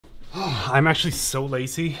I'm actually so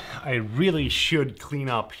lazy. I really should clean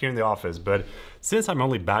up here in the office, but since I'm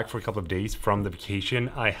only back for a couple of days from the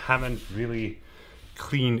vacation, I haven't really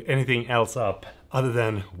cleaned anything else up other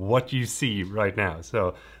than what you see right now.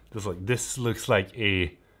 So this looks like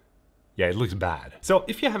a, yeah, it looks bad. So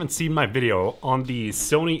if you haven't seen my video on the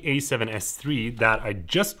Sony A7S III that I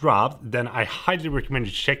just dropped, then I highly recommend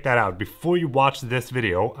you check that out before you watch this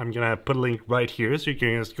video. I'm gonna put a link right here so you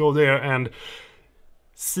can just go there and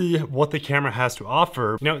see what the camera has to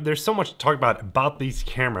offer. You know, there's so much to talk about these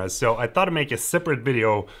cameras, so I thought I'd make a separate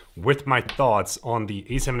video with my thoughts on the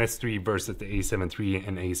A7S III versus the A7 III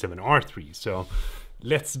and A7R III. So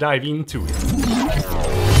let's dive into it.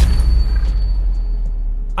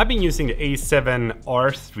 I've been using the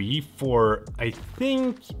A7R III for I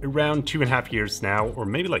think around 2.5 years now, or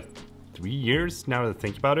maybe like 3 years now that I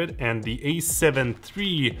think about it. And the A7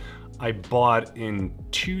 III I bought in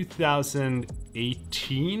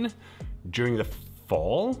 2018 during the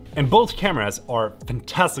fall. And both cameras are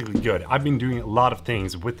fantastically good. I've been doing a lot of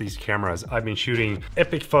things with these cameras. I've been shooting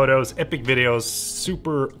epic photos, epic videos,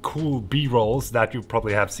 super cool B-rolls that you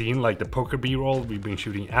probably have seen, like the poker B-roll. We've been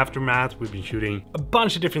shooting aftermath. We've been shooting a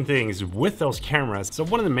bunch of different things with those cameras. So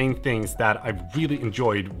one of the main things that I've really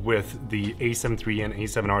enjoyed with the A7 III and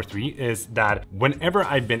A7R III is that whenever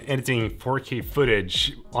I've been editing 4K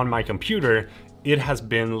footage on my computer, it has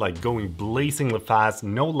been like going blazingly fast,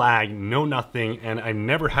 no lag, no nothing, and I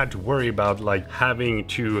never had to worry about like having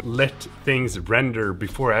to let things render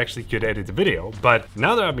before I actually could edit the video. But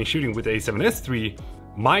now that I've been shooting with the A7S III,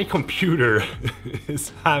 my computer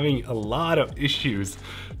is having a lot of issues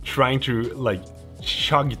trying to like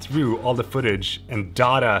chug through all the footage and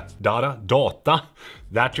data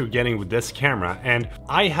that you're getting with this camera. And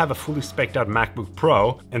I have a fully spec'd out MacBook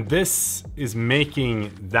Pro, and this is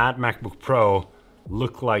making that MacBook Pro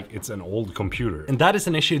look like it's an old computer. And that is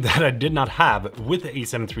an issue that I did not have with the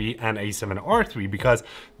A7 III and A7R III, because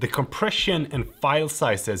the compression and file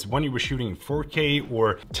sizes when you were shooting 4K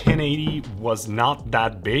or 1080 was not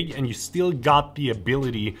that big, and you still got the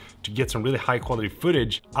ability to get some really high quality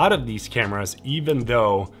footage out of these cameras, even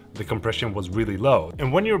though the compression was really low.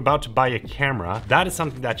 And when you're about to buy a camera, that is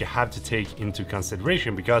something that you have to take into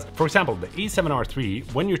consideration, because for example, the A7R III,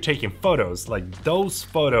 when you're taking photos, like those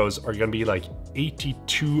photos are gonna be like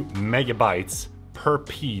 82 megabytes per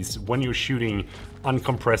piece when you're shooting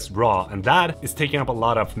uncompressed RAW, and that is taking up a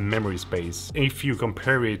lot of memory space. If you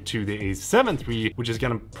compare it to the A7 III, which is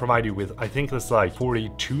gonna provide you with, I think it's like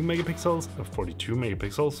 42 megabytes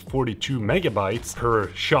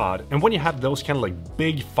per shot. And when you have those kind of like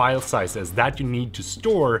big file sizes that you need to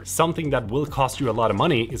store, something that will cost you a lot of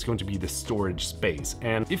money is going to be the storage space.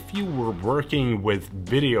 And if you were working with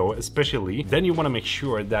video especially, then you wanna make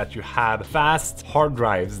sure that you have fast hard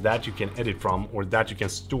drives that you can edit from, or that you can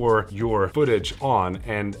store your footage on.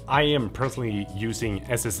 And I am personally using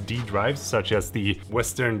SSD drives such as the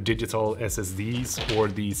Western Digital SSDs or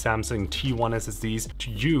the Samsung T1 SSDs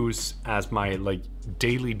to use as my like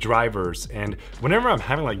daily drivers. And whenever I'm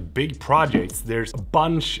having like big projects, there's a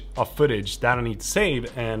bunch of footage that I need to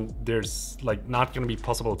save, and there's like not going to be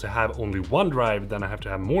possible to have only one drive, then I have to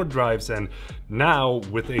have more drives. And now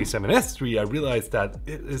with the A7S III, I realized that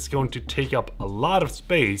it is going to take up a lot of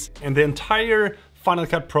space, and the entire Final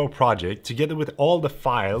Cut Pro project, together with all the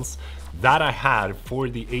files that I had for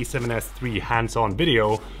the A7S III hands-on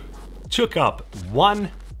video, took up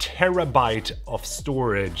 1 terabyte of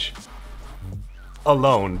storage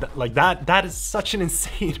alone. Like that is such an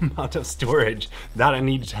insane amount of storage that I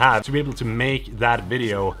needed to have to be able to make that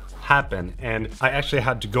video happen. And I actually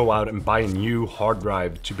had to go out and buy a new hard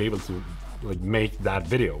drive to be able to like make that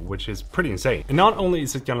video, which is pretty insane. And not only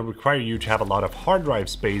is it gonna require you to have a lot of hard drive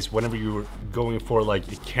space whenever you're going for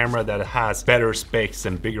like a camera that has better specs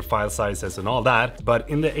and bigger file sizes and all that, but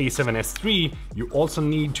in the A7S III, you also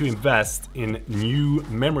need to invest in new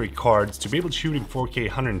memory cards to be able to shoot in 4K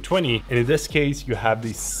 120. And in this case, you have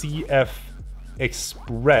the CF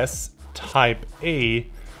Express Type A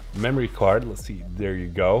memory card. Let's see, there you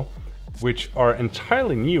go, which are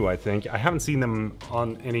entirely new, I think. I haven't seen them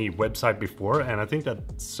on any website before, and I think that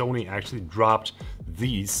Sony actually dropped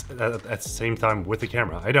these at the same time with the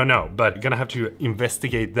camera. I don't know, but I'm gonna have to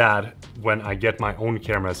investigate that when I get my own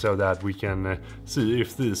camera so that we can see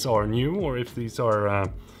if these are new or if these are,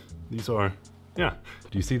 yeah.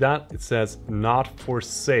 Do you see that? It says not for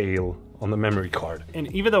sale on the memory card.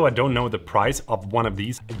 And even though I don't know the price of one of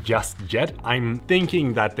these just yet, I'm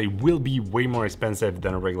thinking that they will be way more expensive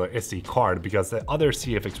than a regular SD card, because the other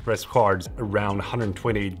CF Express cards around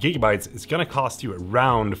 128 gigabytes is gonna cost you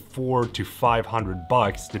around $400 to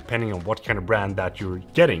 $500 depending on what kind of brand that you're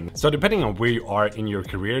getting. So depending on where you are in your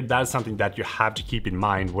career, that's something that you have to keep in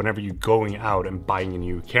mind whenever you're going out and buying a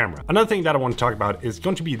new camera. Another thing that I want to talk about is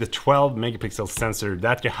going to be the 12 megapixel sensor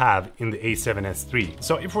that you have in the A7S III.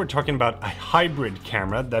 So if we're talking about a hybrid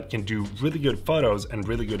camera that can do really good photos and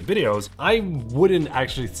really good videos, I wouldn't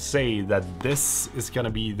actually say that this is gonna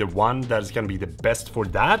be the one that is gonna be the best for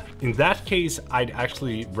that. In that case, I'd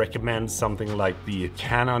actually recommend something like the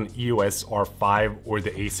Canon EOS R5 or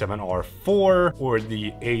the A7R4 or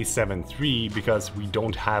the A7 III, because we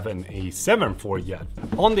don't have an A7 IV yet.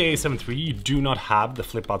 On the A7 III, you do not have the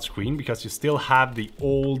flip out screen because you still have the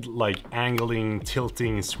old like angling,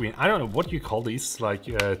 tilting screen. I don't know what you call these, like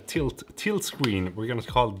tilt screen, we're gonna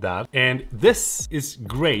call it that. And this is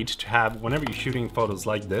great to have whenever you're shooting photos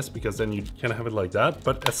like this, because then you can have it like that.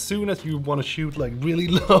 But as soon as you want to shoot like really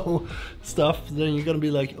low stuff, then you're gonna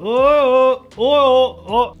be like, oh, oh,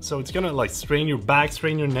 oh. So it's gonna like strain your back,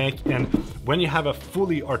 strain your neck. And when you have a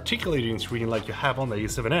fully articulating screen like you have on the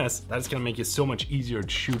A7S, that's gonna make it so much easier to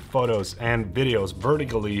shoot photos and videos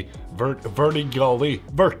vertically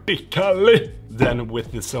than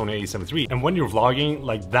with the Sony A7 III. And when you're vlogging,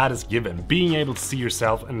 like that is given. Being able to see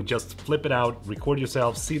yourself and just flip it out, record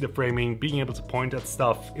yourself, see the framing, being able to point at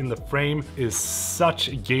stuff in the frame is such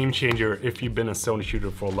a game changer if you've been a Sony shooter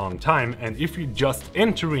for a long time. And if you're just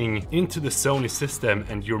entering into the Sony system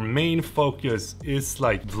and your main focus is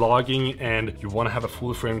like vlogging and you want to have a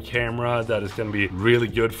full frame camera that is going to be really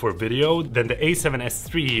good for video, then the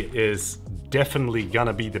A7S III is definitely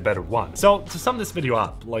gonna be the better one. So to sum this video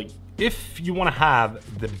up, like if you want to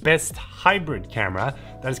have the best hybrid camera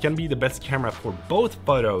that is going to be the best camera for both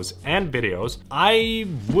photos and videos, I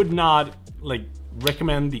would not like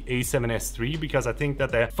recommend the A7S III, because I think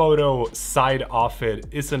that the photo side of it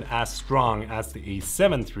isn't as strong as the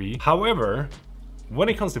A7 III. However, when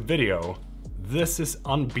it comes to video, this is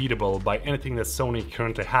unbeatable by anything that Sony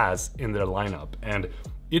currently has in their lineup, and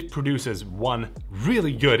it produces one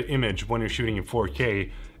really good image when you're shooting in 4K,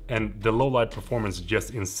 and the low light performance is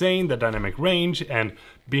just insane. The dynamic range and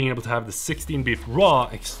being able to have the 16-bit RAW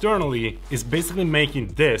externally is basically making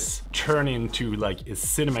this turn into like a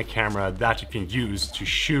cinema camera that you can use to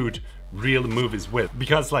shoot real movies with.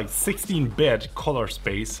 Because like 16-bit color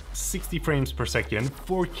space, 60 frames per second,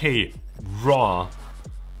 4K RAW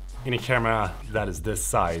in a camera that is this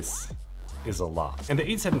size is a lot. And the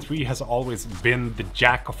A7 III has always been the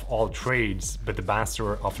jack of all trades, but the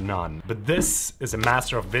master of none. But this is a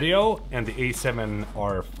master of video, and the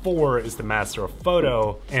A7R4 is the master of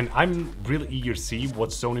photo. And I'm really eager to see what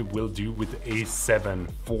Sony will do with the A7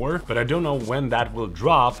 IV, but I don't know when that will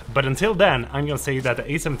drop. But until then, I'm gonna say that the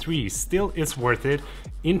A7 III still is worth it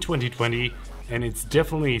in 2020, and it's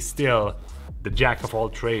definitely still the jack of all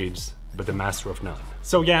trades, but the master of none.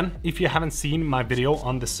 So again, if you haven't seen my video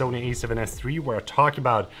on the Sony A7S III where I talk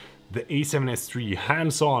about the A7S III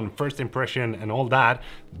hands-on first impression and all that,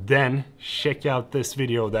 then check out this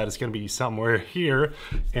video that is going to be somewhere here.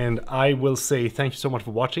 And I will say thank you so much for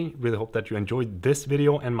watching. Really hope that you enjoyed this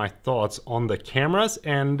video and my thoughts on the cameras.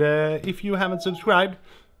 And if you haven't subscribed,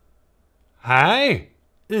 hi!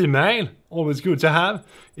 Email, always good to have.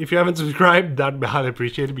 If you haven't subscribed, that'd be highly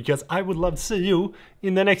appreciated, because I would love to see you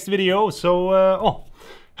in the next video. So,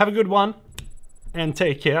 have a good one and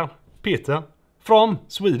take care. Peter from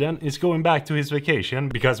Sweden is going back to his vacation,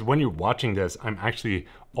 because when you're watching this, I'm actually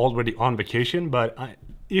already on vacation, but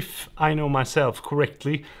if I know myself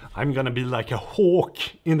correctly, I'm gonna be like a hawk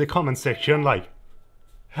in the comment section, like,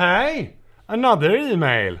 hey, another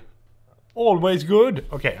email. Always good.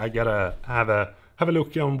 Okay, I gotta have a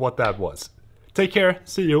look on what that was. Take care,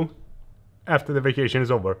 see you after the vacation is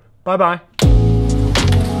over. Bye bye.